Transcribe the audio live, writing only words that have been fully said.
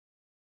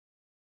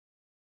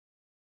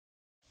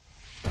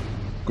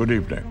Good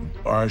evening.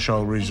 I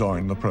shall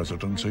resign the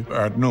presidency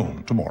at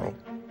noon tomorrow.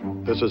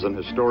 This is an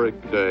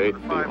historic day,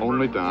 the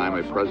only time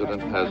a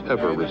president has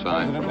ever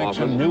resigned from office.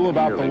 Nixon knew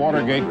about the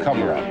Watergate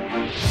cover-up.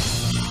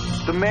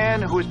 The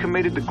man who has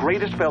committed the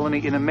greatest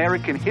felony in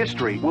American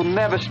history will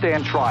never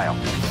stand trial.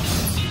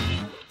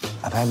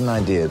 I've had an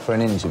idea for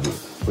an interview.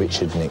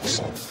 Richard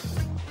Nixon.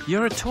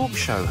 You're a talk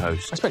show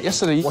host. I spent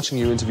yesterday watching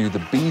you interview the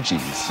Bee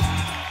Gees.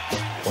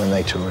 Weren't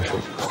they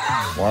terrific?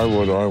 Why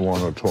would I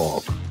want to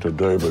talk to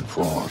David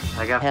Frost?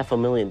 I got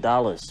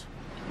 $500,000.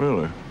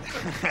 Really?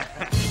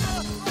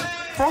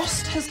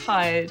 Frost has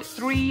hired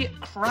 3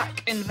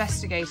 crack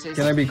investigators.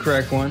 Can I be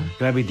crack one?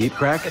 Can I be deep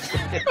crack?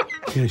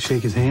 You gonna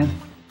shake his hand?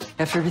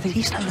 After everything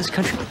he's done in this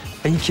country?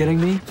 Are you kidding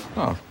me?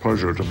 Oh,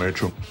 pleasure to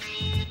meet you.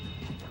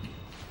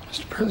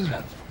 Mr.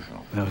 President.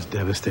 That was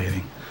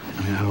devastating.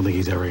 I mean, I don't think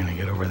he's ever gonna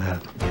get over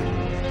that.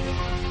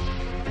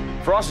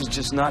 Frost is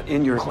just not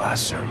in your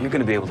class, sir. You're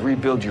gonna be able to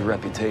rebuild your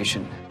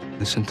reputation.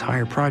 This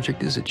entire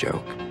project is a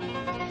joke.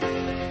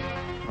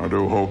 I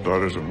do hope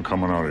that isn't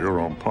coming out of your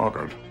own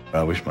pocket.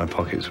 I wish my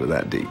pockets were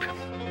that deep.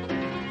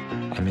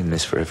 I'm in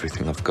this for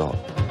everything I've got.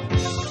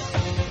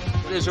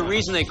 There's a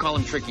reason they call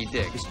him Tricky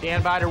Dick.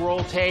 Stand by to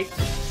roll tape.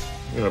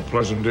 You had a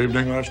pleasant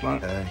evening last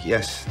night?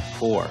 Yes.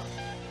 4,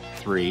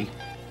 3,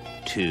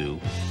 2.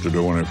 Did you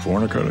do any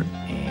fornicating?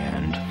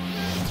 And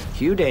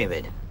Cue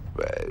David.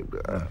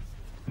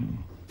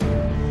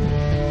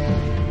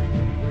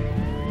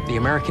 The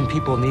American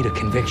people need a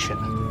conviction.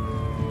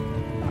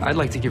 I'd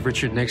like to give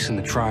Richard Nixon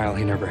the trial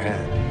he never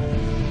had.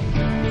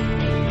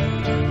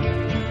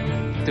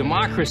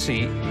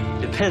 Democracy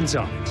depends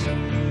on it.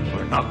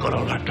 We're not going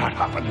to let that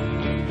happen.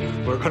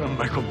 We're going to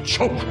make them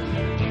choke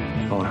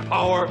on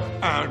power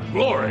and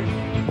glory.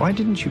 Why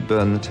didn't you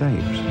burn the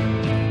tapes?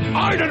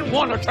 I didn't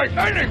want to take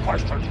any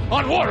questions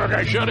on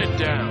Watergate. shut it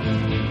down.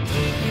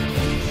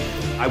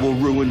 I will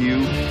ruin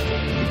you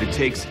if it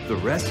takes the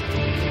rest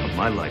of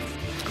my life.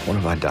 What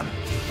have I done?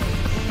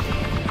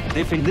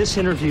 If in this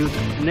interview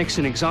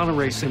Nixon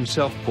exonerates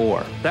himself,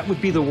 4, that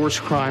would be the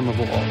worst crime of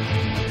all.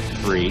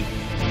 3,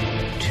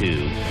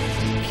 2.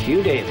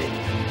 Cue David.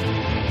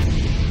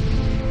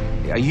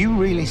 Are you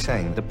really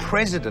saying the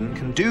president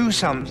can do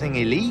something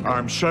illegal?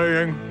 I'm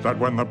saying that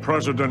when the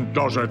president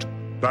does it,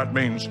 that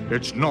means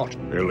it's not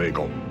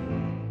illegal.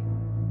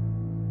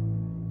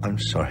 I'm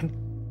sorry.